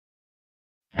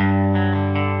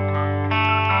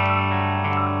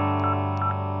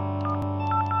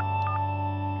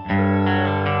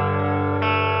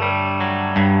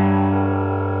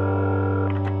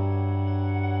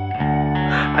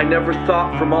never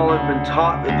thought from all I've been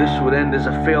taught that this would end as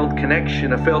a failed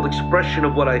connection, a failed expression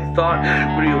of what I thought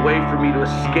would be a way for me to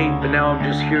escape, but now I'm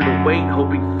just here to wait,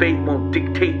 hoping fate won't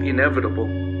dictate the inevitable.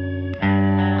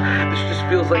 This just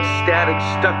feels like static,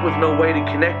 stuck with no way to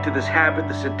connect to this habit.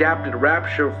 This adapted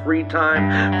rapture of free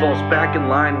time falls back in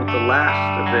line with the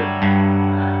last of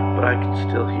it, but I can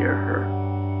still hear her.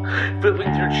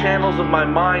 Flipping through channels of my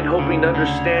mind, hoping to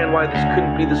understand why this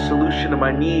couldn't be the solution to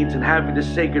my needs, and having to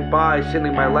say goodbye,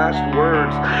 sending my last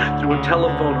words through a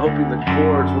telephone, hoping the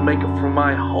chords will make it from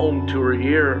my home to her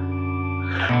ear.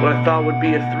 What I thought would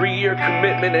be a 3-year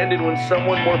commitment ended when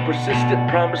someone more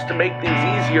persistent promised to make things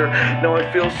easier. Now I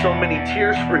feel so many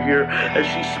tears for her as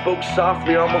she spoke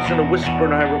softly, almost in a whisper,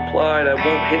 and I replied, I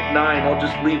won't hit 9, I'll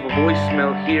just leave a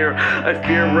voicemail here. I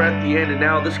fear we're at the end and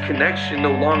now this connection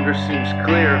no longer seems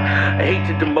clear. I hate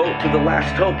to demote to the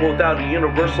last hope without a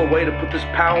universal way to put this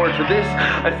power to this.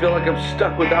 I feel like I'm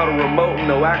stuck without a remote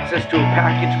and no access to a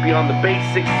package beyond the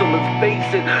basics. So let's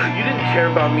face it, you didn't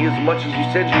care about me as much as you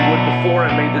said you would before I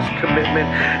made this commitment,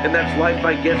 and that's life,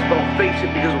 I guess, but I'll face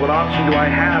it, because what option do I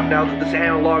have now that this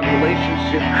analog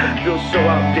relationship feels so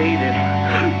outdated?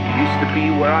 It used to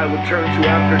be where I would turn to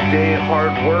after a day of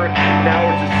hard work. Now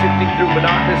it's a sifting through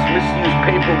monotonous, misused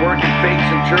paperwork and fakes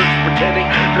and jerks pretending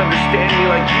to understand me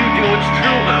like you do. It's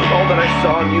true, all that I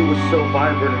saw in you was so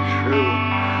vibrant and true.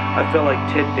 I felt like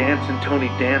Ted Danson,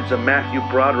 Tony Danza, Matthew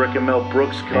Broderick, and Mel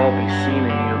Brooks could all be seen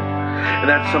in you. And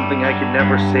that's something I could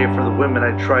never say for the women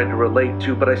I tried to relate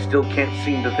to, but I still can't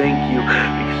seem to thank you,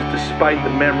 because despite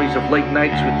the memories of late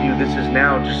nights with you, this is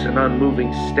now just an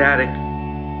unmoving static,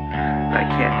 and I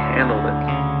can't handle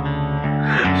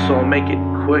it. So I'll make it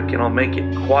quick and I'll make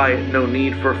it quiet, no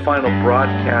need for a final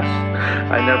broadcast.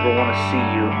 I never want to see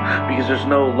you, because there's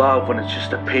no love when it's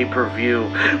just a pay-per-view.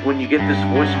 When you get this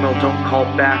voicemail, don't call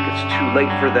back, it's too late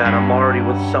for that. I'm already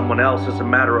with someone else, as a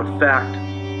matter of fact.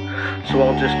 So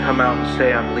I'll just come out and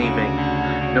say I'm leaving.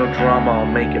 No drama, I'll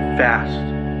make it fast.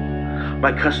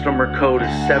 My customer code is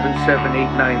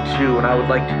 77892, and I would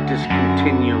like to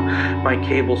discontinue my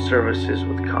cable services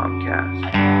with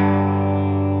Comcast.